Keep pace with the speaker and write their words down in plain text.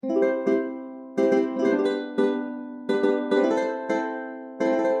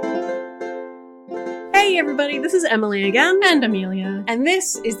everybody, this is Emily again. And Amelia. And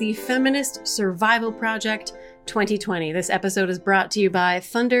this is the Feminist Survival Project 2020. This episode is brought to you by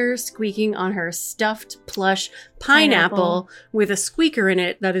Thunder squeaking on her stuffed plush pineapple with a squeaker in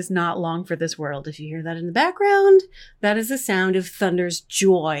it that is not long for this world. If you hear that in the background, that is the sound of Thunder's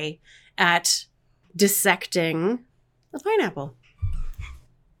joy at dissecting a pineapple.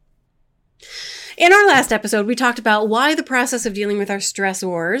 In our last episode, we talked about why the process of dealing with our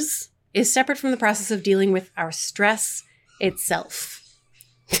stressors is separate from the process of dealing with our stress itself.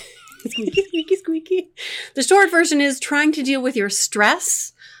 Squeaky, squeaky, squeaky. The short version is trying to deal with your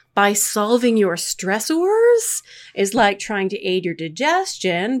stress by solving your stressors is like trying to aid your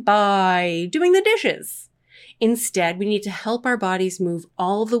digestion by doing the dishes. Instead, we need to help our bodies move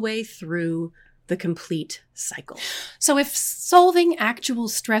all the way through the complete cycle. So if solving actual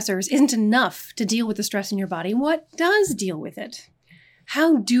stressors isn't enough to deal with the stress in your body, what does deal with it?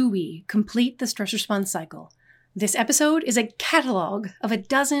 How do we complete the stress response cycle? This episode is a catalog of a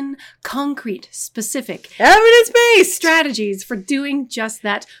dozen concrete, specific, evidence-based strategies for doing just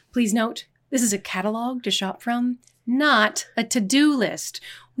that. Please note, this is a catalog to shop from, not a to-do list.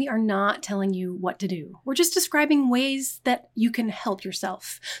 We are not telling you what to do. We're just describing ways that you can help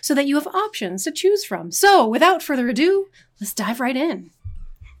yourself so that you have options to choose from. So without further ado, let's dive right in.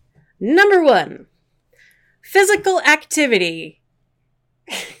 Number 1, physical activity.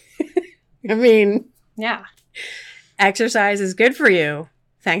 I mean, yeah. Exercise is good for you.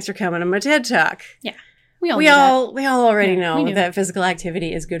 Thanks for coming to my TED Talk. Yeah. We all already know that physical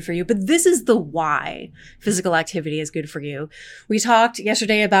activity is good for you, but this is the why physical activity is good for you. We talked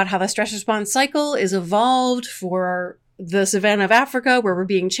yesterday about how the stress response cycle is evolved for the savannah of Africa, where we're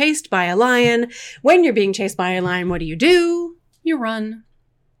being chased by a lion. When you're being chased by a lion, what do? You run.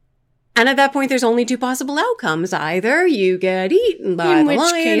 And at that point, there's only two possible outcomes. Either you get eaten by the lion. In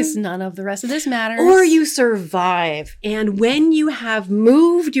which case, none of the rest of this matters. Or you survive. And when you have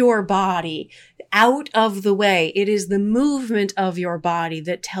moved your body out of the way, it is the movement of your body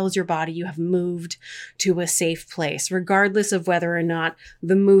that tells your body you have moved to a safe place, regardless of whether or not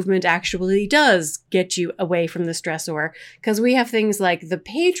the movement actually does get you away from the stressor. Because we have things like the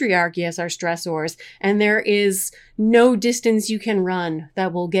patriarchy as our stressors, and there is no distance you can run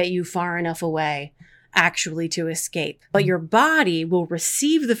that will get you far enough away actually to escape. But your body will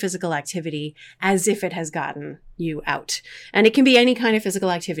receive the physical activity as if it has gotten you out. And it can be any kind of physical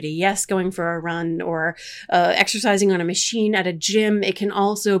activity. Yes, going for a run or exercising on a machine at a gym. It can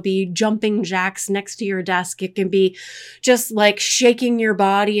also be jumping jacks next to your desk. It can be just like shaking your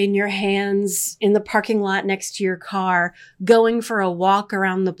body in your hands in the parking lot next to your car, going for a walk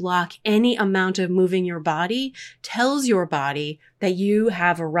around the block. Any amount of moving your body tells your body that you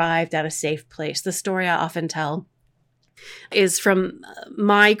have arrived at a safe place. The story I often tell is from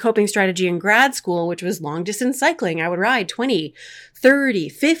my coping strategy in grad school, which was long distance cycling. I would ride 20, 30,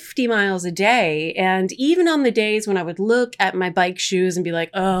 50 miles a day. And even on the days when I would look at my bike shoes and be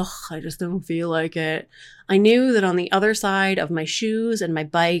like, ugh, I just don't feel like it, I knew that on the other side of my shoes and my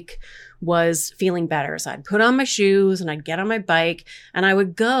bike was feeling better. So I'd put on my shoes and I'd get on my bike and I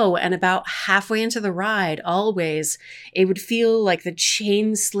would go, and about halfway into the ride, always, it would feel like the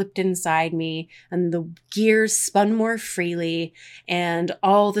chain slipped inside me and the gears spun more freely and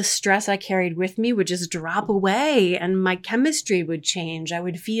all the stress I carried with me would just drop away and my chemistry would change. I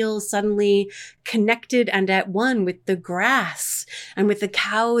would feel suddenly connected and at one with the grass and with the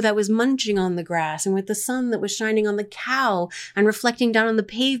cow that was munching on the grass and with the sun that was shining on the cow and reflecting down on the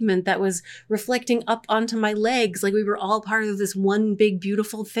pavement that was reflecting up onto my legs, like we were all part of this one big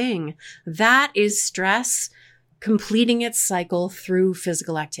beautiful thing. That is stress completing its cycle through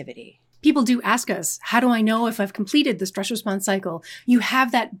physical activity. People do ask us, how do I know if I've completed the stress response cycle? You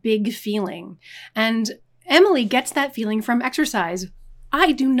have that big feeling. And Emily gets that feeling from exercise.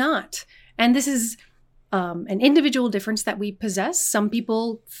 I do not. And this is an individual difference that we possess. Some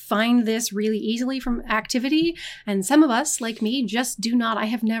people find this really easily from activity, and some of us, like me, just do not. I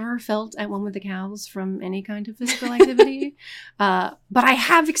have never felt at one with the cows from any kind of physical activity, but I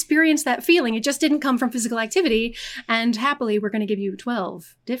have experienced that feeling. It just didn't come from physical activity, and happily, we're going to give you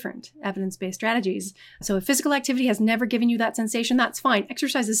 12 different evidence-based strategies. So if physical activity has never given you that sensation, that's fine.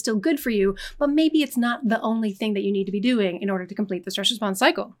 Exercise is still good for you, but maybe it's not the only thing that you need to be doing in order to complete the stress response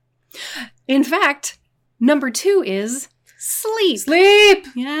cycle. In fact, number 2 is sleep. Sleep!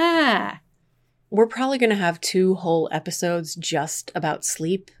 Yeah. We're probably going to have 2 whole episodes just about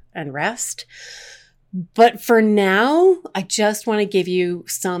sleep and rest. But for now, I just want to give you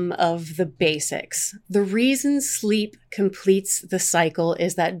some of the basics. The reason sleep completes the cycle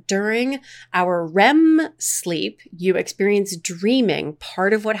is that during our REM sleep, you experience dreaming.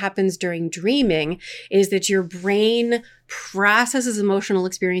 Part of what happens during dreaming is that your brain processes emotional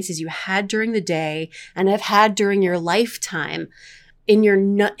experiences you had during the day and have had during your lifetime. In your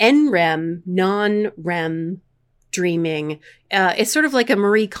NREM, non-REM dreaming, it's sort of like a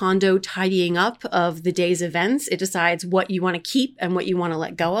Marie Kondo tidying up of the day's events. It decides what you want to keep and what you want to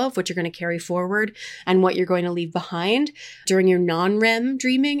let go of, what you're going to carry forward and what you're going to leave behind during your non-REM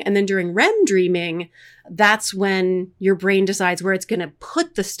dreaming. And then during REM dreaming, that's when your brain decides where it's going to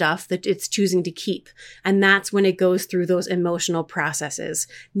put the stuff that it's choosing to keep. And that's when it goes through those emotional processes.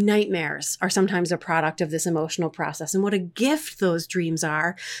 Nightmares are sometimes a product of this emotional process. And what a gift those dreams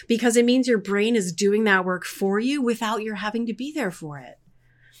are, because it means your brain is doing that work for you without your having to be there for it.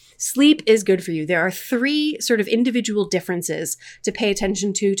 Sleep is good for you. There are 3 sort of individual differences to pay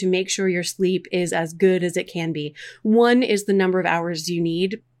attention to make sure your sleep is as good as it can be. One is the number of hours you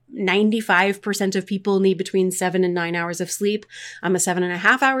need. 95% of people need between 7 and 9 hours of sleep. I'm a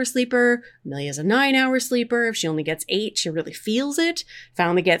 7.5 hour sleeper. Amelia's a 9 hour sleeper. If she only gets 8, she really feels it. If I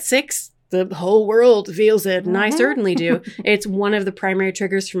only get 6, the whole world feels it. And I certainly do. It's one of the primary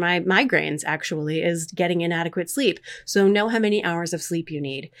triggers for my migraines, actually, is getting inadequate sleep. So know how many hours of sleep you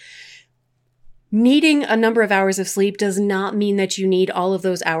need. Needing a number of hours of sleep does not mean that you need all of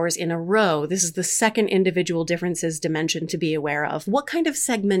those hours in a row. This is the second individual differences dimension to be aware of. What kind of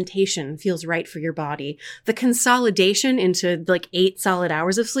segmentation feels right for your body? The consolidation into like 8 solid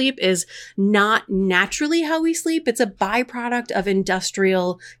hours of sleep is not naturally how we sleep. It's a byproduct of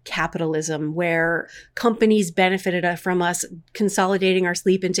industrial capitalism where companies benefited from us consolidating our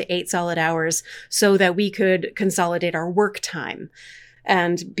sleep into 8 solid hours so that we could consolidate our work time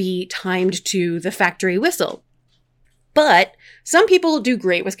and be timed to the factory whistle. But some people do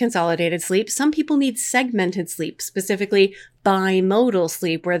great with consolidated sleep. Some people need segmented sleep, specifically bimodal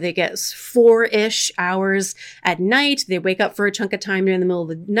sleep, where they get 4-ish hours at night. They wake up for a chunk of time during the middle of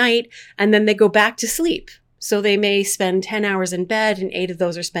the night, and then they go back to sleep. So they may spend 10 hours in bed and 8 of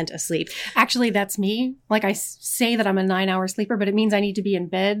those are spent asleep. Actually, that's me. Like I say that I'm a 9-hour sleeper, but it means I need to be in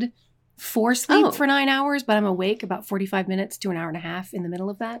bed for sleep for 9 hours, but I'm awake about 45 minutes to an hour and a half in the middle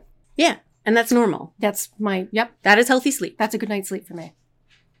of that. Yeah. And that's normal. That's that is healthy sleep. That's a good night's sleep for me.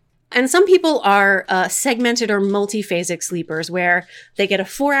 And some people are segmented or multiphasic sleepers where they get a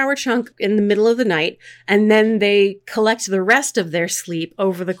 4-hour chunk in the middle of the night and then they collect the rest of their sleep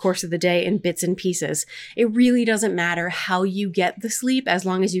over the course of the day in bits and pieces. It really doesn't matter how you get the sleep as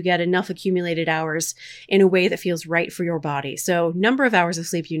long as you get enough accumulated hours in a way that feels right for your body. So number of hours of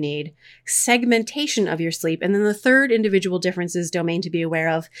sleep you need, segmentation of your sleep, and then the third individual differences domain to be aware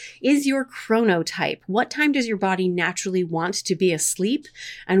of is your chronotype. What time does your body naturally want to be asleep,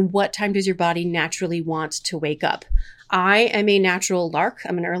 and what time does your body naturally want to wake up? I am a natural lark.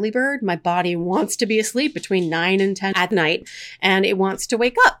 I'm an early bird. My body wants to be asleep between 9 and 10 at night, and it wants to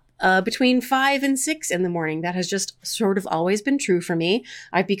wake up between 5 and 6 in the morning. That has just sort of always been true for me.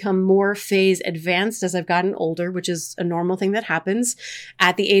 I've become more phase advanced as I've gotten older, which is a normal thing that happens.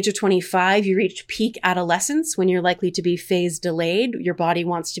 At the age of 25, you reach peak adolescence when you're likely to be phase delayed. Your body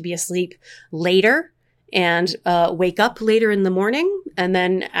wants to be asleep later and wake up later in the morning. And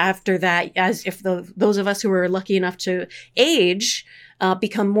then after that, as if those of us who are lucky enough to age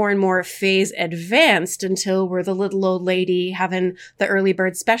become more and more phase advanced until we're the little old lady having the early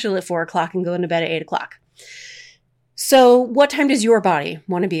bird special at 4 o'clock and going to bed at 8 o'clock. So what time does your body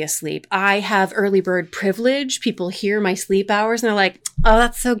want to be asleep? I have early bird privilege. People hear my sleep hours and they're like, oh,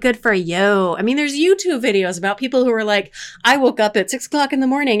 that's so good for you. I mean, there's YouTube videos about people who are like, I woke up at 6 o'clock in the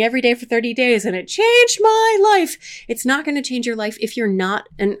morning every day for 30 days and it changed my life. It's not going to change your life if you're not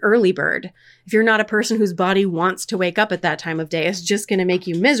an early bird. If you're not a person whose body wants to wake up at that time of day, it's just going to make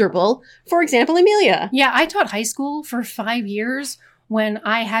you miserable. For example, Amelia. Yeah, I taught high school for 5 years when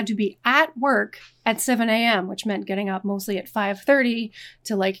I had to be at work at 7 a.m., which meant getting up mostly at 5:30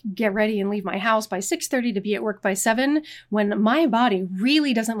 to like get ready and leave my house by 6:30 to be at work by 7, when my body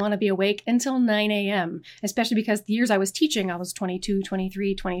really doesn't want to be awake until 9 a.m., especially because the years I was teaching, I was 22,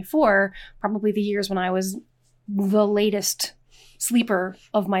 23, 24, probably the years when I was the latest sleeper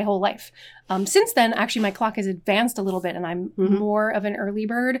of my whole life. Since then, actually, my clock has advanced a little bit and I'm more of an early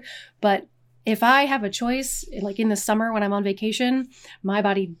bird, but if I have a choice, like in the summer when I'm on vacation, my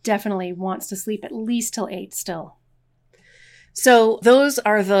body definitely wants to sleep at least till 8 still. So those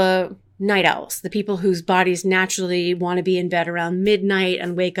are the night owls, the people whose bodies naturally want to be in bed around midnight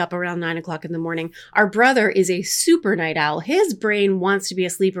and wake up around 9 o'clock in the morning. Our brother is a super night owl. His brain wants to be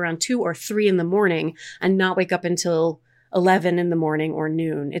asleep around 2 or 3 in the morning and not wake up until 11 in the morning or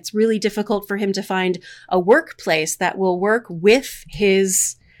noon. It's really difficult for him to find a workplace that will work with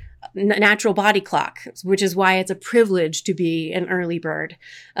his natural body clock, which is why it's a privilege to be an early bird.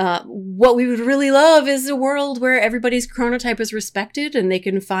 What we would really love is a world where everybody's chronotype is respected and they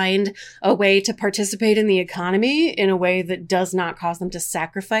can find a way to participate in the economy in a way that does not cause them to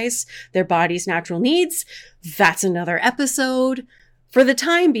sacrifice their body's natural needs. That's another episode. For the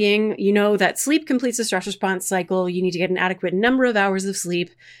time being, you know that sleep completes the stress response cycle. You need to get an adequate number of hours of sleep.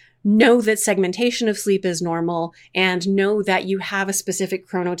 Know that segmentation of sleep is normal, and know that you have a specific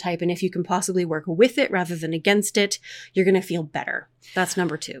chronotype. And if you can possibly work with it rather than against it, you're going to feel better. That's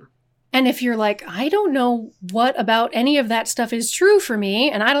number 2. And if you're like, I don't know what about any of that stuff is true for me,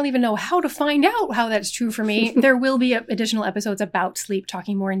 and I don't even know how to find out how that's true for me, there will be additional episodes about sleep,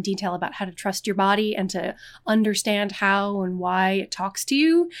 talking more in detail about how to trust your body and to understand how and why it talks to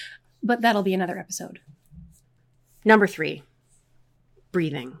you. But that'll be another episode. Number 3,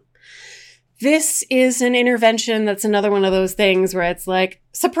 breathing. This is an intervention that's another one of those things where it's like,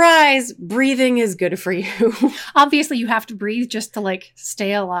 surprise, breathing is good for you. Obviously, you have to breathe just to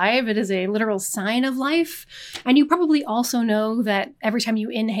stay alive. It is a literal sign of life. And you probably also know that every time you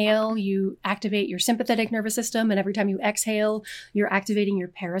inhale, you activate your sympathetic nervous system. And every time you exhale, you're activating your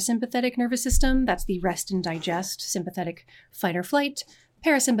parasympathetic nervous system. That's the rest and digest, sympathetic fight or flight.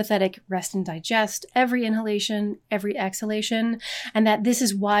 Parasympathetic, rest and digest, every inhalation, every exhalation, and that this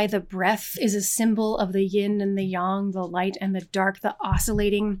is why the breath is a symbol of the yin and the yang, the light and the dark, the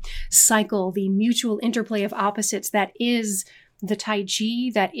oscillating cycle, the mutual interplay of opposites that is the Tai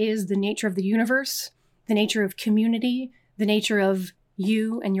Chi, that is the nature of the universe, the nature of community, the nature of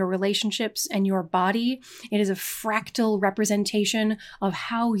you and your relationships and your body. It is a fractal representation of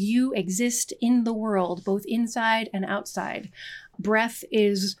how you exist in the world, both inside and outside. Breath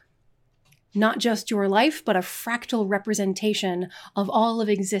is not just your life, but a fractal representation of all of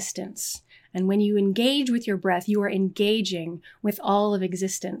existence. And when you engage with your breath, you are engaging with all of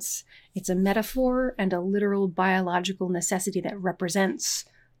existence. It's a metaphor and a literal biological necessity that represents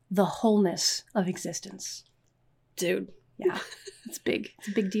the wholeness of existence. Dude. Yeah, it's big. It's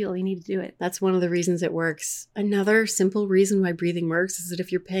a big deal. You need to do it. That's one of the reasons it works. Another simple reason why breathing works is that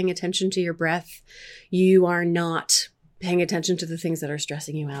if you're paying attention to your breath, you are not paying attention to the things that are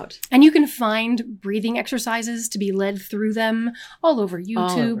stressing you out. And you can find breathing exercises to be led through them all over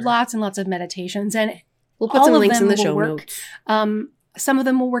YouTube, lots and lots of meditations. And we'll put some links in the show notes. Some of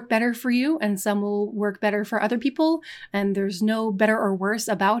them will work better for you and some will work better for other people. And there's no better or worse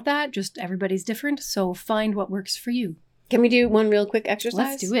about that. Just everybody's different. So find what works for you. Can we do one real quick exercise?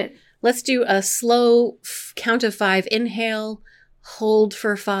 Let's do it. Let's do a slow count of 5 inhale, hold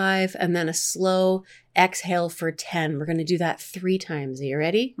for 5, and then a slow exhale for 10. We're going to do that 3 times. Are you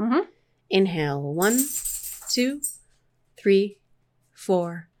ready? Mm-hmm. Inhale, 1, 2, 3,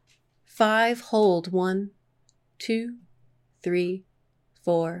 4, 5. Hold, 1, 2, 3,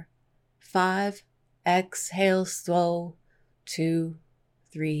 4, 5. Exhale, slow, 2,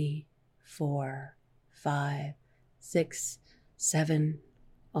 3, 4, 5. 6, 7,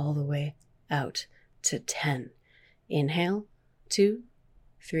 all the way out to 10. Inhale, 2,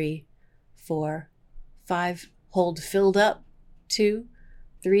 3, 4, 5. Hold filled up, 2,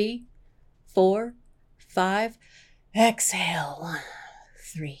 3, 4, 5. Exhale, 1,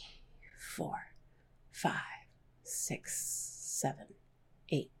 3, 4, 5, 6, 7,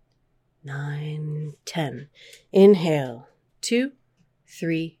 8, 9, 10. Inhale, 2,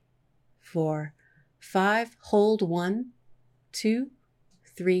 3, 4, 5. Hold 1, 2,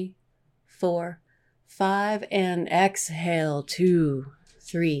 3, 4, 5. And exhale 2,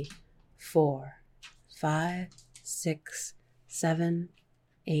 3, 4, 5, 6, 7,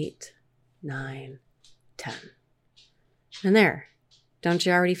 8, 9, 10. And there. Don't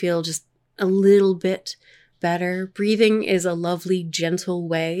you already feel just a little bit better? Breathing is a lovely, gentle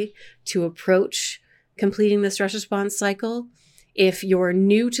way to approach completing the stress response cycle. If you're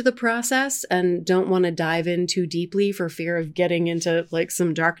new to the process and don't want to dive in too deeply for fear of getting into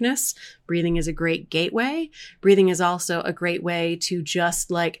some darkness, breathing is a great gateway. Breathing is also a great way to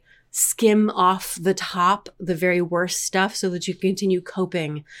just skim off the top, the very worst stuff so that you can continue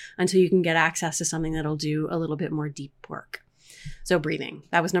coping until you can get access to something that'll do a little bit more deep work. So breathing,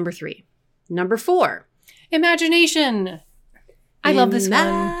 that was number 3. Number 4. Imagination. I love this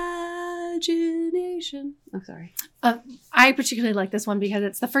one. Imagination. Oh, sorry. I particularly like this one because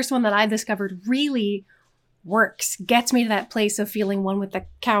it's the first one that I discovered really works, gets me to that place of feeling one with the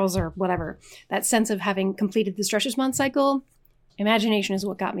cows or whatever, that sense of having completed the stress response cycle, imagination is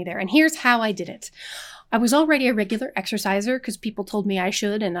what got me there. And here's how I did it. I was already a regular exerciser because people told me I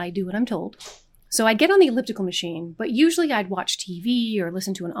should, and I do what I'm told. So I'd get on the elliptical machine, but usually I'd watch TV or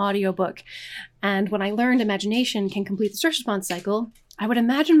listen to an audiobook. And when I learned imagination can complete the stress response cycle, I would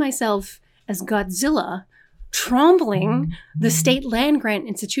imagine myself as Godzilla trampling the state land grant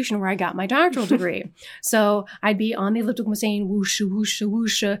institution where I got my doctoral degree. So I'd be on the elliptical machine, whoosha, whoosha,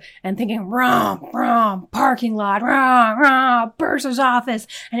 whoosha, and thinking, rom, rom, parking lot, rom, rom, bursar's office.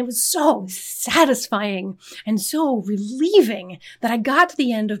 And it was so satisfying and so relieving that I got to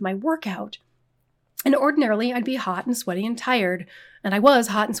the end of my workout. And ordinarily, I'd be hot and sweaty and tired. And I was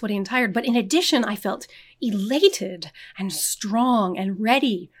hot and sweaty and tired. But in addition, I felt elated and strong and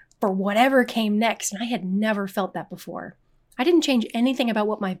ready for whatever came next. And I had never felt that before. I didn't change anything about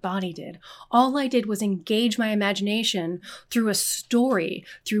what my body did. All I did was engage my imagination through a story,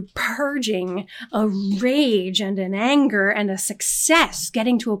 through purging a rage and an anger and a success,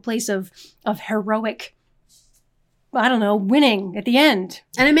 getting to a place of heroic, I don't know, winning at the end.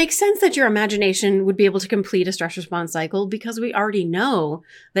 And it makes sense that your imagination would be able to complete a stress response cycle because we already know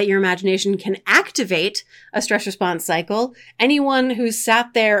that your imagination can activate a stress response cycle. Anyone who's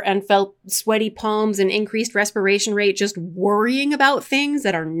sat there and felt sweaty palms and increased respiration rate just worrying about things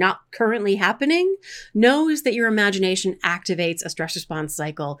that are not currently happening knows that your imagination activates a stress response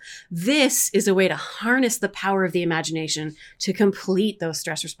cycle. This is a way to harness the power of the imagination to complete those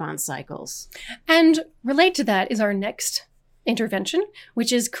stress response cycles. And relate to that is our next intervention,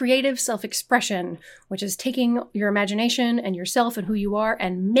 which is creative self-expression, which is taking your imagination and yourself and who you are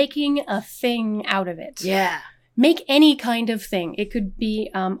and making a thing out of it. Yeah. Make any kind of thing. It could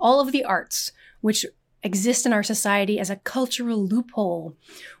be all of the arts, which exist in our society as a cultural loophole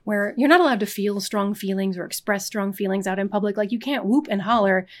where you're not allowed to feel strong feelings or express strong feelings out in public. Like you can't whoop and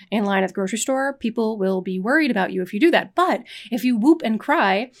holler in line at the grocery store. People will be worried about you if you do that. But if you whoop and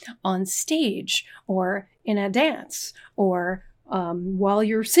cry on stage or in a dance or while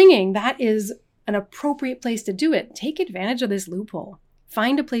you're singing, that is an appropriate place to do it. Take advantage of this loophole.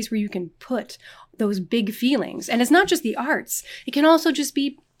 Find a place where you can put those big feelings. And it's not just the arts. It can also just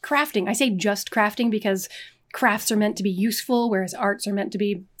be crafting. I say just crafting because crafts are meant to be useful, whereas arts are meant to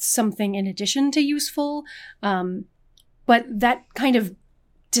be something in addition to useful. But that kind of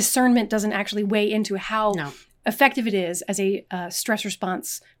discernment doesn't actually weigh into how effective it is as a stress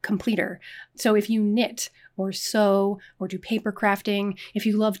response completer. So if you knit or sew or do paper crafting, if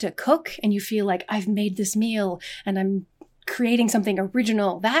you love to cook and you feel like I've made this meal and I'm creating something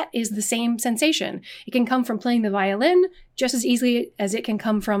original, that is the same sensation. It can come from playing the violin just as easily as it can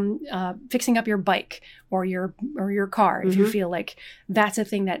come from fixing up your bike or your car. If you feel like that's a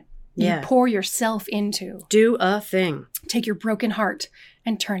thing that you pour yourself into. Do a thing. Take your broken heart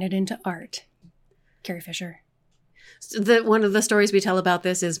and turn it into art. Carrie Fisher. One of the stories we tell about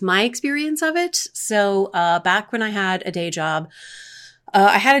this is my experience of it. So back when I had a day job,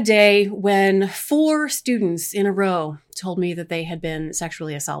 I had a day when 4 students in a row told me that they had been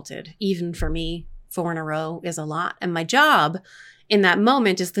sexually assaulted. Even for me, 4 in a row is a lot. And my job in that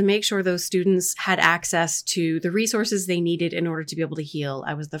moment is to make sure those students had access to the resources they needed in order to be able to heal.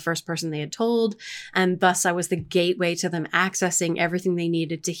 I was the first person they had told, and thus I was the gateway to them accessing everything they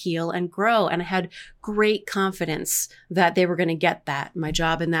needed to heal and grow. And I had great confidence that they were going to get that. My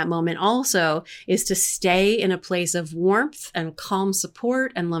job in that moment also is to stay in a place of warmth and calm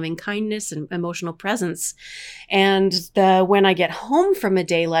support and loving kindness and emotional presence. And when I get home from a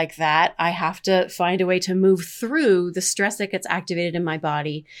day like that, I have to find a way to move through the stress that gets activated in my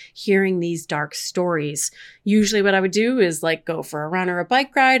body, hearing these dark stories. Usually what I would do is like go for a run or a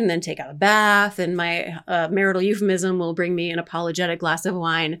bike ride and then take a bath. And my marital euphemism will bring me an apologetic glass of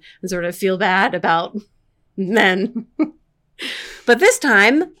wine and sort of feel bad about men. But this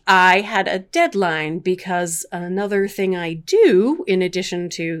time I had a deadline because another thing I do in addition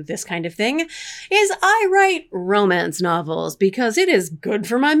to this kind of thing is I write romance novels because it is good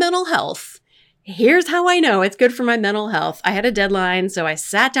for my mental health. Here's how I know it's good for my mental health. I had a deadline, so I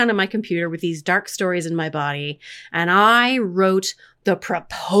sat down at my computer with these dark stories in my body, and I wrote the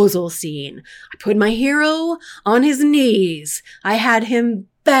proposal scene. I put my hero on his knees. I had him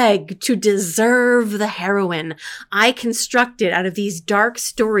beg to deserve the heroine. I constructed out of these dark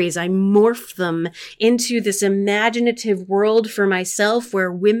stories, I morphed them into this imaginative world for myself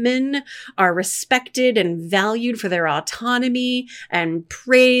where women are respected and valued for their autonomy and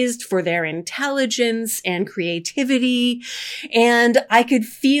praised for their intelligence and creativity. And I could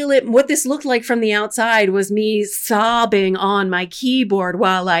feel it. What this looked like from the outside was me sobbing on my keyboard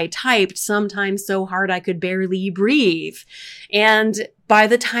while I typed, sometimes so hard I could barely breathe. And by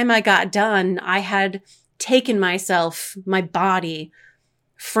the time I got done, I had taken myself, my body,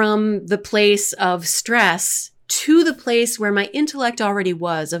 from the place of stress to the place where my intellect already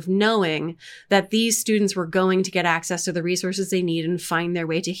was, of knowing that these students were going to get access to the resources they need and find their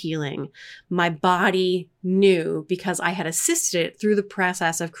way to healing. My body knew because I had assisted it through the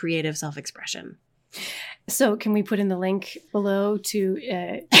process of creative self-expression. So can we put in the link below to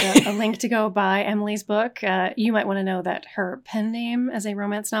a link to go buy Emily's book? You might want to know that her pen name as a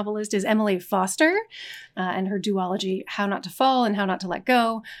romance novelist is Emily Foster, and her duology, How Not to Fall and How Not to Let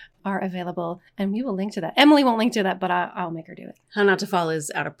Go, are available. And we will link to that. Emily won't link to that, but I'll make her do it. How Not to Fall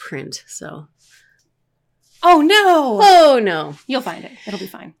is out of print, so. Oh, no. Oh, no. You'll find it. It'll be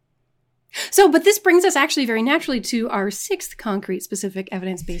fine. So, but this brings us actually very naturally to our 6th concrete, specific,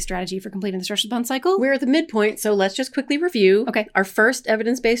 evidence-based strategy for completing the stress response cycle. We're at the midpoint, so let's just quickly review. Okay. Our first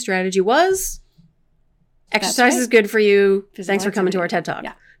evidence-based strategy was exercise is good for you. Physical Thanks for coming to activity. our TED Talk.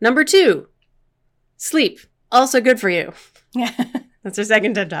 Yeah. Number 2, sleep. Also good for you. Yeah. That's our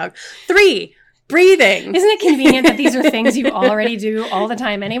second TED Talk. 3, breathing. Isn't it convenient that these are things you already do all the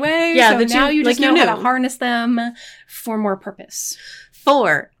time anyway? Yeah, so now you just like know you how knew. to harness them for more purpose.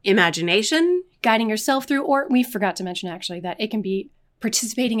 4, imagination. Guiding yourself through, or we forgot to mention actually that it can be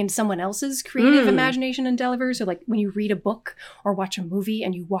participating in someone else's creative imagination endeavors. So like when you read a book or watch a movie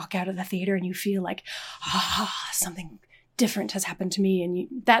and you walk out of the theater and you feel like, something different has happened to me.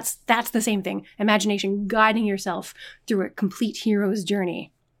 And that's the same thing. Imagination, guiding yourself through a complete hero's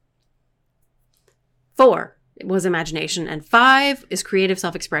journey. 4 was imagination. And 5 is creative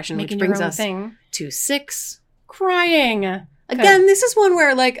self-expression, Making which brings your own us thing. to 6. Crying. Again, this is one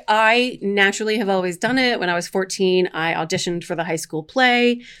where, like, I naturally have always done it. When I was 14, I auditioned for the high school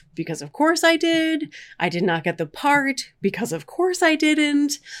play because, of course, I did. I did not get the part because, of course, I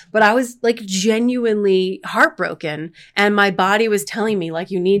didn't. But I was, like, genuinely heartbroken. And my body was telling me,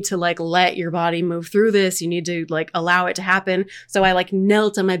 like, you need to, like, let your body move through this. You need to, like, allow it to happen. So I, like,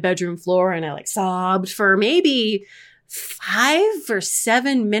 knelt on my bedroom floor and I, like, sobbed for maybe 5 or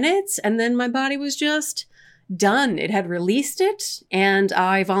 7 minutes. And then my body was just done. It had released it, and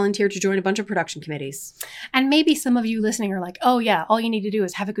I volunteered to join a bunch of production committees. And maybe some of you listening are like, oh yeah, all you need to do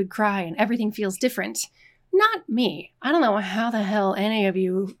is have a good cry and everything feels different. Not me. I don't know how the hell any of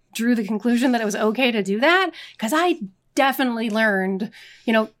you drew the conclusion that it was okay to do that, because I definitely learned,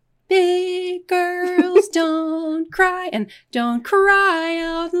 big girls don't cry and don't cry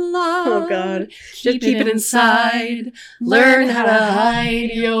out loud. Oh God. Just keep it inside. Learn how to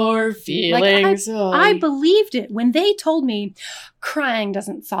hide your feelings. I believed it when they told me crying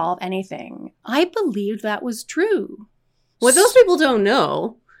doesn't solve anything. I believed that was true. What those people don't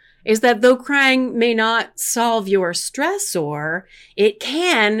know is that though crying may not solve your stressor, it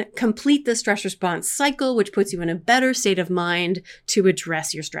can complete the stress response cycle, which puts you in a better state of mind to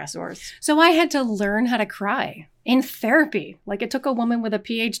address your stressors. So I had to learn how to cry in therapy. Like, it took a woman with a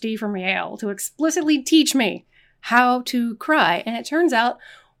PhD from Yale to explicitly teach me how to cry. And it turns out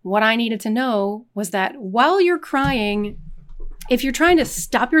what I needed to know was that while you're crying, if you're trying to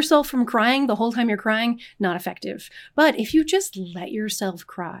stop yourself from crying the whole time you're crying, not effective. But if you just let yourself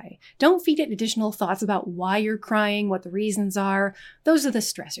cry, don't feed it additional thoughts about why you're crying, what the reasons are. Those are the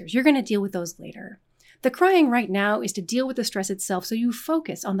stressors. You're going to deal with those later. The crying right now is to deal with the stress itself, so you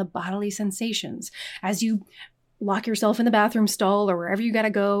focus on the bodily sensations as you lock yourself in the bathroom stall or wherever you got to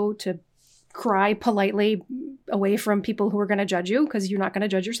go to cry politely away from people who are going to judge you, because you're not going to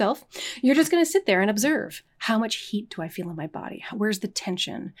judge yourself. You're just going to sit there and observe. How much heat do I feel in my body? Where's the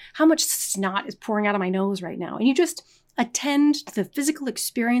tension? How much snot is pouring out of my nose right now? And you just attend to the physical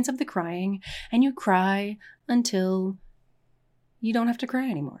experience of the crying, and you cry until you don't have to cry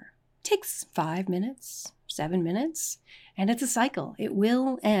anymore. It takes 5 minutes, 7 minutes, and it's a cycle. It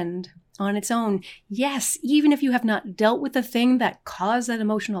will end on its own. Yes, even if you have not dealt with the thing that caused that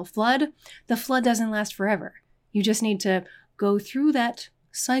emotional flood, the flood doesn't last forever. You just need to go through that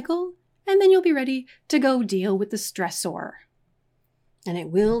cycle, and then you'll be ready to go deal with the stressor. And it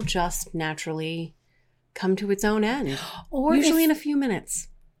will just naturally come to its own end, Or usually in a few minutes.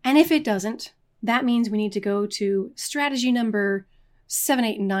 And if it doesn't, that means we need to go to strategy number 7,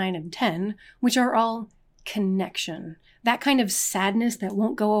 8, 9, and 10, which are all connection. that kind of sadness that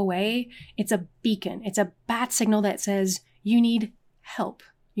won't go away, it's a beacon. It's a bat signal that says you need help.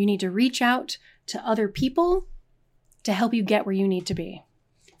 You need to reach out to other people to help you get where you need to be.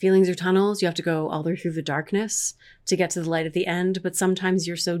 Feelings are tunnels. You have to go all the way through the darkness to get to the light at the end. But sometimes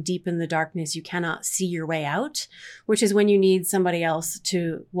you're so deep in the darkness, you cannot see your way out, which is when you need somebody else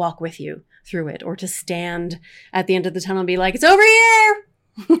to walk with you through it, or to stand at the end of the tunnel and be like, it's over here.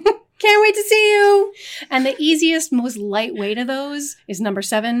 Can't wait to see you. And the easiest, most lightweight of those is number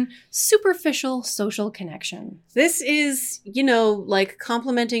 7, superficial social connection. This is, like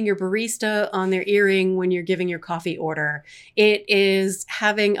complimenting your barista on their earring when you're giving your coffee order. It is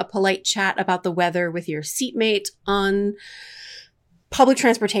having a polite chat about the weather with your seatmate on public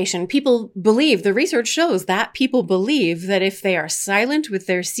transportation. People believe, the research shows that people believe that if they are silent with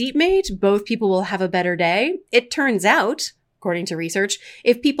their seatmate, both people will have a better day. It turns out, according to research,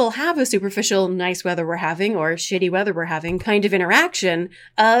 if people have a superficial nice weather we're having or shitty weather we're having kind of interaction,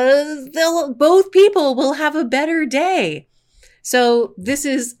 both people will have a better day. So this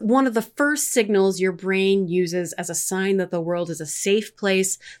is one of the first signals your brain uses as a sign that the world is a safe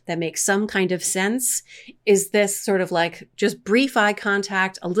place that makes some kind of sense. Is this sort of like just brief eye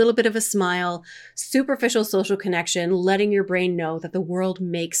contact, a little bit of a smile, superficial social connection, letting your brain know that the world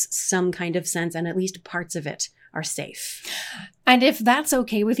makes some kind of sense and at least parts of it are safe. And if that's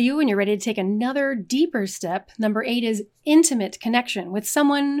okay with you and you're ready to take another deeper step, number 8 is intimate connection with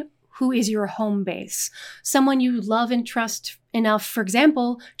someone who is your home base, someone you love and trust enough, for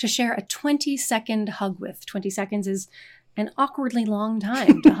example, to share a 20-second hug with. 20 seconds is an awkwardly long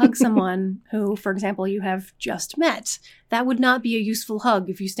time to hug someone who, for example, you have just met. That would not be a useful hug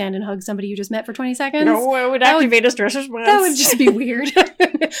if you stand and hug somebody you just met for 20 seconds. No, it would activate a stress response. That would just be weird.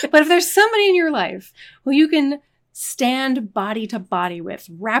 But if there's somebody in your life who you can stand body to body with,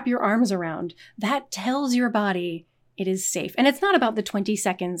 wrap your arms around, that tells your body it is safe. And it's not about the 20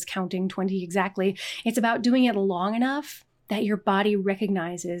 seconds, counting 20 exactly. It's about doing it long enough that your body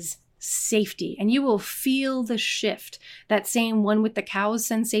recognizes safety, and you will feel the shift. That same one with the cows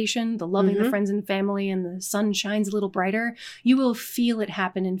sensation, the loving the friends and family, and the sun shines a little brighter. You will feel it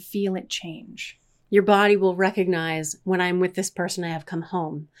happen and feel it change. Your body will recognize, when I'm with this person, I have come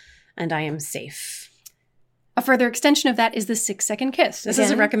home and I am safe. A further extension of that is the 6-second kiss. This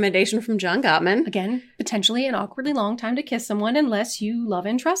is a recommendation from John Gottman. Again, potentially an awkwardly long time to kiss someone unless you love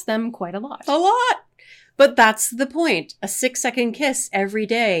and trust them quite a lot. A lot! But that's the point. A 6-second kiss every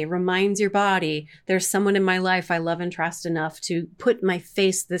day reminds your body there's someone in my life I love and trust enough to put my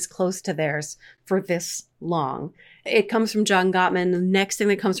face this close to theirs for this long. It comes from John Gottman. The next thing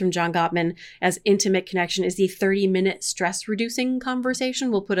that comes from John Gottman as intimate connection is the 30-minute stress-reducing conversation.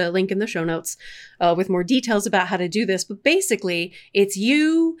 We'll put a link in the show notes with more details about how to do this. But basically, it's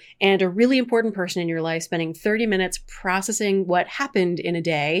you and a really important person in your life spending 30 minutes processing what happened in a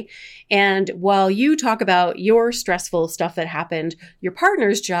day. And while you talk about your stressful stuff that happened, your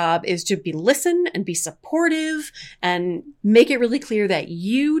partner's job is to listen and be supportive and make it really clear that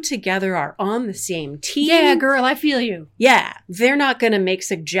you together are on the same team. Yeah, girl, I feel you. Yeah. They're not going to make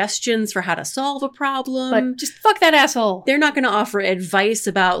suggestions for how to solve a problem. But just fuck that asshole. They're not going to offer advice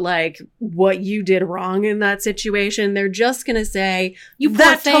about like what you did wrong in that situation. They're just going to say,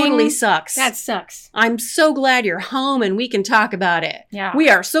 that totally sucks. That sucks. I'm so glad you're home and we can talk about it. Yeah. We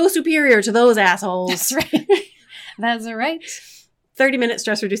are so superior to those assholes. That's right. That's right. 30-minute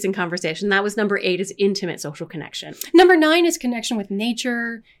stress-reducing conversation. That was number 8 is intimate social connection. Number 9 is connection with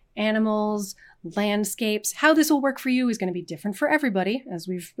nature, animals, landscapes. How this will work for you is going to be different for everybody, as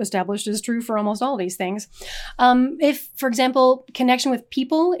we've established is true for almost all these things. If, for example, connection with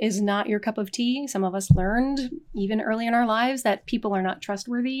people is not your cup of tea, some of us learned even early in our lives that people are not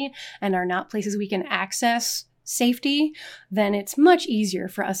trustworthy and are not places we can access safety, then it's much easier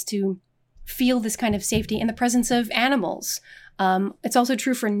for us to feel this kind of safety in the presence of animals. It's also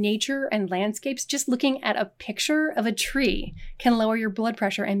true for nature and landscapes. Just looking at a picture of a tree can lower your blood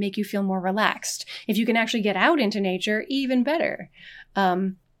pressure and make you feel more relaxed. If you can actually get out into nature, even better.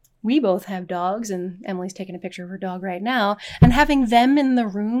 We both have dogs, and Emily's taking a picture of her dog right now. And having them in the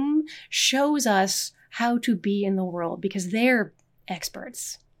room shows us how to be in the world because they're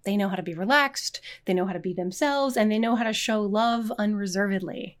experts. They know how to be relaxed, they know how to be themselves, and they know how to show love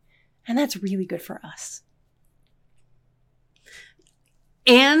unreservedly. And that's really good for us.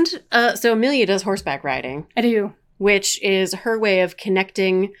 And so Amelia does horseback riding. I do. Which is her way of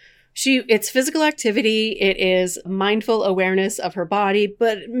connecting. It's physical activity. It is mindful awareness of her body.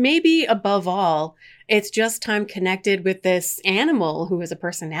 But maybe above all, it's just time connected with this animal who has a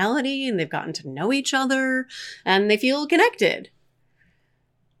personality and they've gotten to know each other and they feel connected.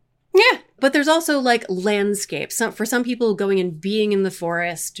 Yeah. But there's also like landscapes. For some people, going and being in the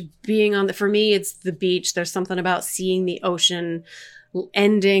forest, for me, it's the beach. There's something about seeing the ocean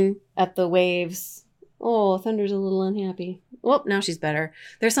ending at the waves. Oh, Thunder's a little unhappy. Oh, now she's better.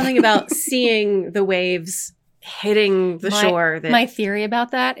 There's something about seeing the waves hitting the shore. My theory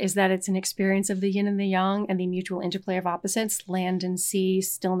about that is that it's an experience of the yin and the yang and the mutual interplay of opposites, land and sea,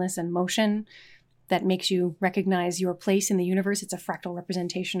 stillness and motion, that makes you recognize your place in the universe. It's a fractal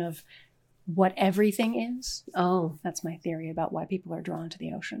representation of what everything is. Oh, that's my theory about why people are drawn to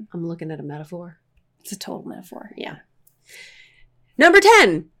the ocean. I'm looking at a metaphor. It's a total metaphor. Yeah. Number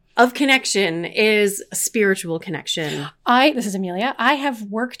 10 of connection is spiritual connection. This is Amelia. I have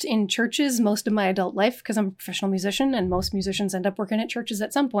worked in churches most of my adult life because I'm a professional musician, and most musicians end up working at churches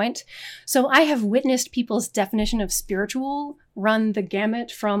at some point. So I have witnessed people's definition of spiritual run the gamut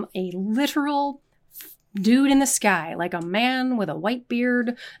from a literal dude in the sky, like a man with a white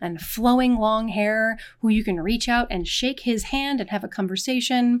beard and flowing long hair who you can reach out and shake his hand and have a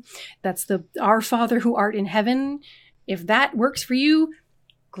conversation. That's the Our Father who art in heaven. If that works for you,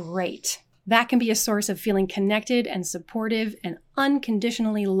 great. That can be a source of feeling connected and supportive and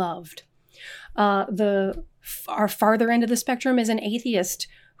unconditionally loved. Our farther end of the spectrum is an atheist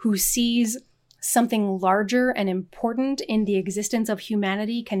who sees something larger and important in the existence of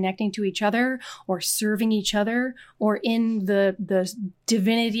humanity connecting to each other or serving each other, or in the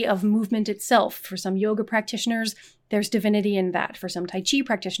divinity of movement itself. For some yoga practitioners, there's divinity in that. For some Tai Chi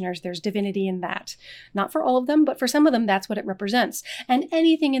practitioners, there's divinity in that. Not for all of them, but for some of them, that's what it represents. And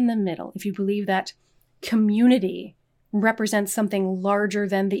anything in the middle, if you believe that community represents something larger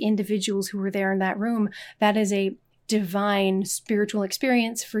than the individuals who were there in that room, that is a divine spiritual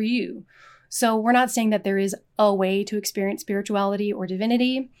experience for you. So we're not saying that there is a way to experience spirituality or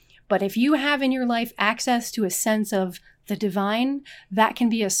divinity, but if you have in your life access to a sense of the divine, that can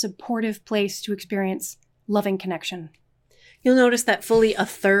be a supportive place to experience loving connection. You'll notice that fully a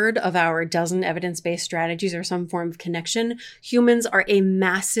third of our dozen evidence-based strategies are some form of connection. Humans are a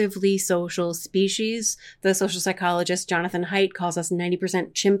massively social species. The social psychologist Jonathan Haidt calls us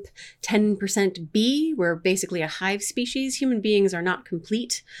 90% chimp, 10% bee. We're basically a hive species. Human beings are not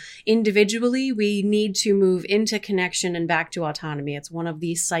complete. Individually, we need to move into connection and back to autonomy. It's one of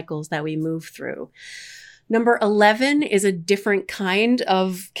these cycles that we move through. Number 11 is a different kind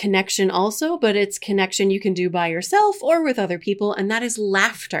of connection also, but it's connection you can do by yourself or with other people, and that is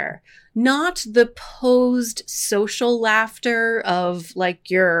laughter. Not the posed social laughter of like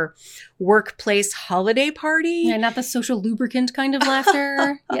your workplace holiday party. Yeah, not the social lubricant kind of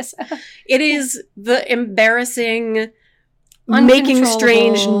laughter. Yes. It is the embarrassing, making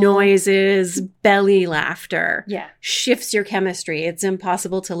strange noises, belly laughter. Yeah. Shifts your chemistry. It's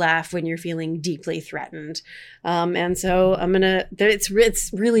impossible to laugh when you're feeling deeply threatened. And so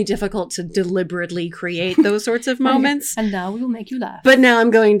it's really difficult to deliberately create those sorts of moments. And now we will make you laugh. But now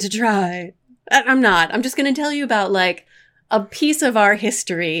I'm going to try. I'm not. I'm just going to tell you about like a piece of our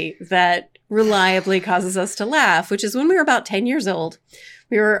history that reliably causes us to laugh, which is when we were about 10 years old.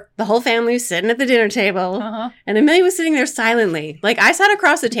 The whole family was sitting at the dinner table, and Amelia was sitting there silently. Like, I sat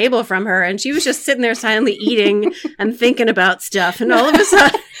across the table from her, and she was just sitting there silently eating and thinking about stuff. And all of a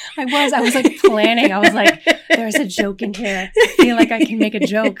sudden... I was like planning. I was like, there's a joke in here. I feel like I can make a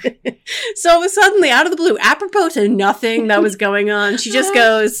joke. So it was suddenly, out of the blue, apropos to nothing that was going on, she just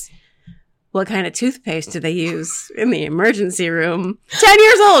goes, what kind of toothpaste do they use in the emergency room? 10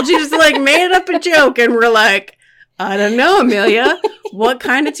 years old. She just like made up a joke, and we're like... I don't know, Amelia. What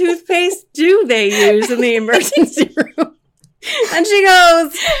kind of toothpaste do they use in the emergency room? And she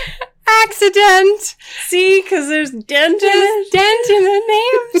goes, accident. See, because there's dent in it. Dent in the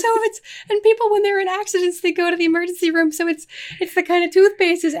name. And people, when they're in accidents, they go to the emergency room. So it's the kind of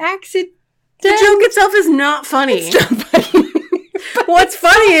toothpaste is accident. The joke itself is not funny. It's not funny. What's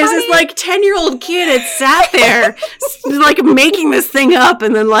funny is this like 10-year-old kid had sat there like making this thing up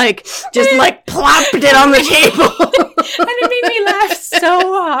and then like just like plopped it on the table. And it made me laugh so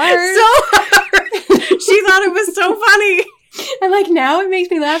hard. She thought it was so funny. And like now it makes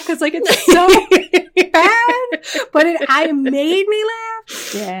me laugh because like it's so bad. But it made me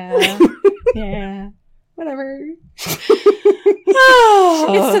laugh. Yeah. Whatever.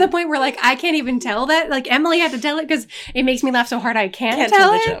 It's to the point where like I can't even tell that. Like Emily had to tell it because it makes me laugh so hard I can't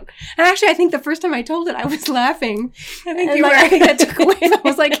tell it. The joke. And actually, I think the first time I told it, I was laughing. I think that took away. I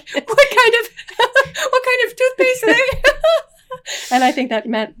was like, "What kind of toothpaste are they?" And I think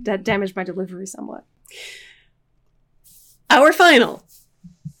that damaged my delivery somewhat. Our final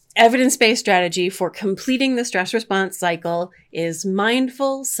evidence-based strategy for completing the stress response cycle is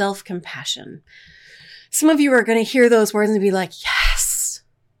mindful self-compassion. Some of you are going to hear those words and be like, yes,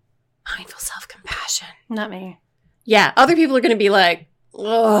 mindful self-compassion. Not me. Yeah, other people are going to be like,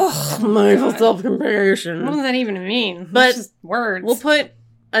 ugh, mindful self-compassion. What does that even mean? But it's just words. We'll put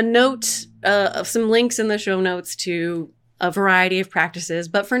a note of some links in the show notes to a variety of practices.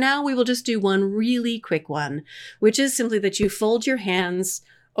 But for now, we will just do one really quick one, which is simply that you fold your hands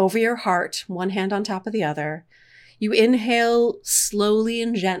over your heart, one hand on top of the other. You inhale slowly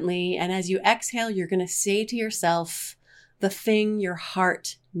and gently. And as you exhale, you're going to say to yourself the thing your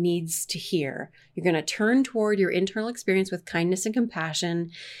heart needs to hear. You're going to turn toward your internal experience with kindness and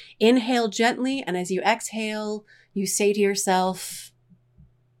compassion. Inhale gently. And as you exhale, you say to yourself,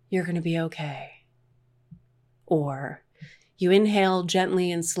 you're going to be okay. Or you inhale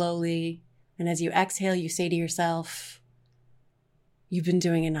gently and slowly. And as you exhale, you say to yourself, you've been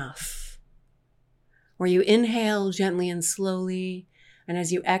doing enough. Or you inhale gently and slowly. And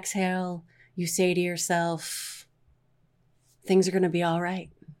as you exhale, you say to yourself, things are going to be all right.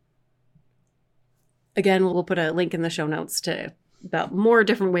 Again, we'll put a link in the show notes to about more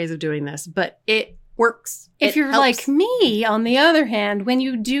different ways of doing this, but it works. If you're like me, on the other hand, when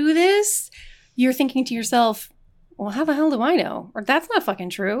you do this, you're thinking to yourself, well, how the hell do I know? Or that's not fucking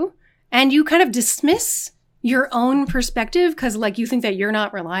true. And you kind of dismiss your own perspective because like you think that you're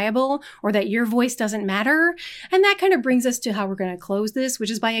not reliable or that your voice doesn't matter. And that kind of brings us to how we're going to close this,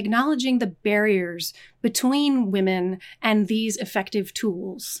 which is by acknowledging the barriers between women and these effective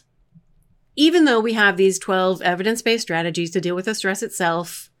tools. Even though we have these 12 evidence-based strategies to deal with the stress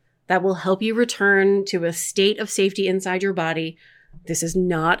itself that will help you return to a state of safety inside your body, this is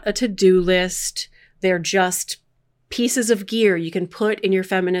not a to-do list. They're just pieces of gear you can put in your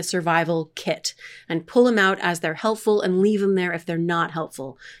feminist survival kit and pull them out as they're helpful and leave them there if they're not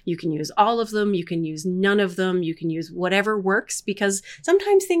helpful. You can use all of them. You can use none of them. You can use whatever works because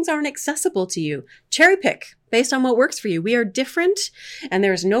sometimes things aren't accessible to you. Cherry pick based on what works for you. We are different and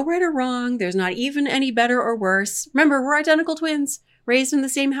there's no right or wrong. There's not even any better or worse. Remember, we're identical twins raised in the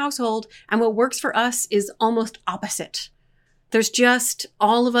same household, and what works for us is almost opposite. There's just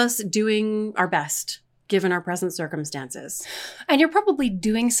all of us doing our best given our present circumstances. And you're probably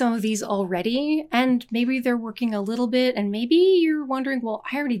doing some of these already, and maybe they're working a little bit, and maybe you're wondering, well,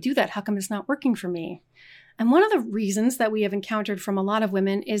 I already do that. How come it's not working for me? And one of the reasons that we have encountered from a lot of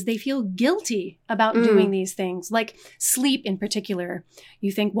women is they feel guilty about doing these things, like sleep in particular.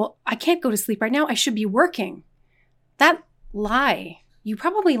 You think, well, I can't go to sleep right now. I should be working. That lie you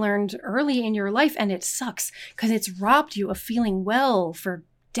probably learned early in your life, and it sucks because it's robbed you of feeling well for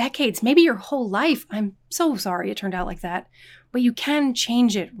decades, maybe your whole life. I'm so sorry it turned out like that, but you can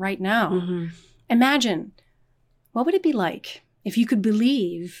change it right now. Mm-hmm. Imagine, what would it be like if you could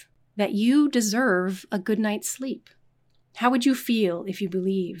believe that you deserve a good night's sleep? How would you feel if you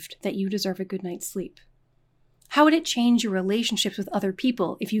believed that you deserve a good night's sleep? How would it change your relationships with other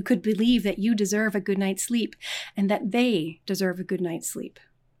people if you could believe that you deserve a good night's sleep and that they deserve a good night's sleep?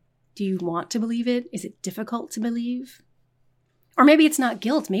 Do you want to believe it? Is it difficult to believe? Or maybe it's not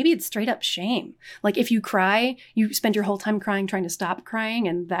guilt. Maybe it's straight up shame. Like if you cry, you spend your whole time crying, trying to stop crying,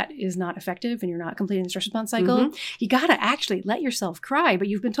 and that is not effective and you're not completing the stress response cycle. Mm-hmm. You got to actually let yourself cry. But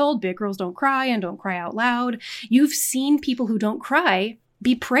you've been told big girls don't cry and don't cry out loud. You've seen people who don't cry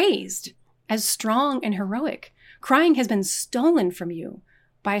be praised as strong and heroic. Crying has been stolen from you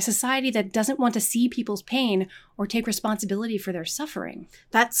by a society that doesn't want to see people's pain or take responsibility for their suffering.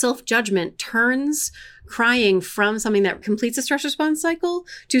 That self-judgment turns crying from something that completes the stress response cycle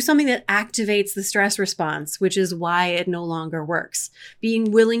to something that activates the stress response, which is why it no longer works.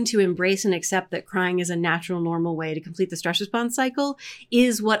 Being willing to embrace and accept that crying is a natural, normal way to complete the stress response cycle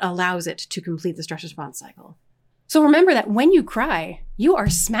is what allows it to complete the stress response cycle. So remember that when you cry, you are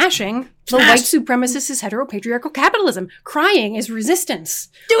smashing the white supremacist heteropatriarchal capitalism. Crying is resistance.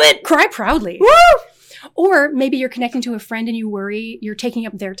 Do it! Cry proudly. Woo! Or maybe you're connecting to a friend and you worry you're taking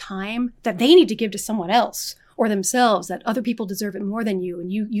up their time that they need to give to someone else or themselves, that other people deserve it more than you and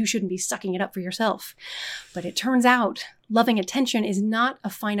you shouldn't be sucking it up for yourself. But it turns out loving attention is not a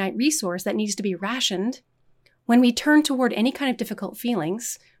finite resource that needs to be rationed. When we turn toward any kind of difficult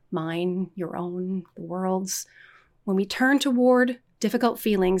feelings, mine, your own, the world's, when we turn toward difficult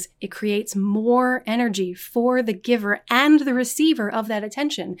feelings, it creates more energy for the giver and the receiver of that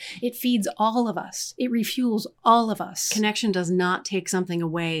attention. It feeds all of us. It refuels all of us. Connection does not take something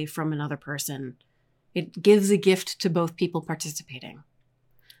away from another person. It gives a gift to both people participating.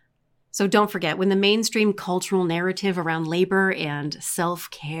 So don't forget, when the mainstream cultural narrative around labor and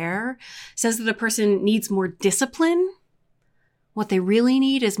self-care says that a person needs more discipline, what they really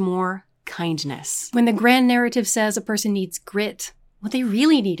need is more kindness. When the grand narrative says a person needs grit, what they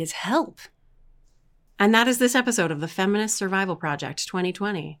really need is help. And that is this episode of the Feminist Survival Project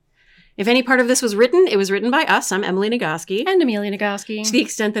 2020. If any part of this was written, it was written by us. I'm Emily Nagoski. And Amelia Nagoski. To the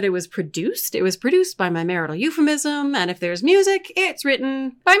extent that it was produced by my marital euphemism. And if there's music, it's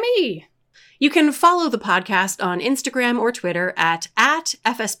written by me. You can follow the podcast on Instagram or Twitter at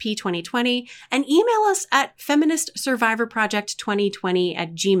FSP2020 and email us at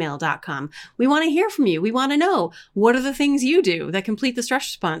feministsurvivorproject2020@gmail.com. We want to hear from you. We want to know, what are the things you do that complete the stress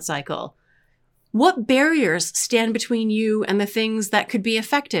response cycle? What barriers stand between you and the things that could be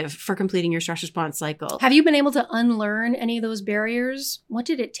effective for completing your stress response cycle? Have you been able to unlearn any of those barriers? What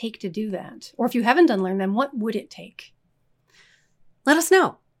did it take to do that? Or if you haven't unlearned them, what would it take? Let us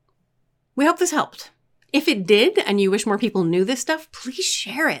know. We hope this helped. If it did and you wish more people knew this stuff, please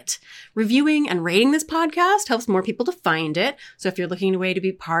share it. Reviewing and rating this podcast helps more people to find it. So if you're looking for a way to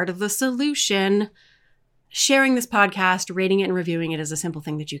be part of the solution, sharing this podcast, rating it, and reviewing it is a simple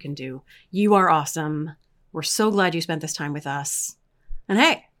thing that you can do. You are awesome. We're so glad you spent this time with us. And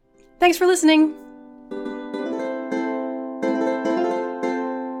hey, thanks for listening.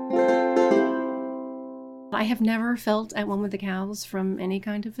 I have never felt at one with the cows from any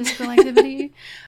kind of physical activity.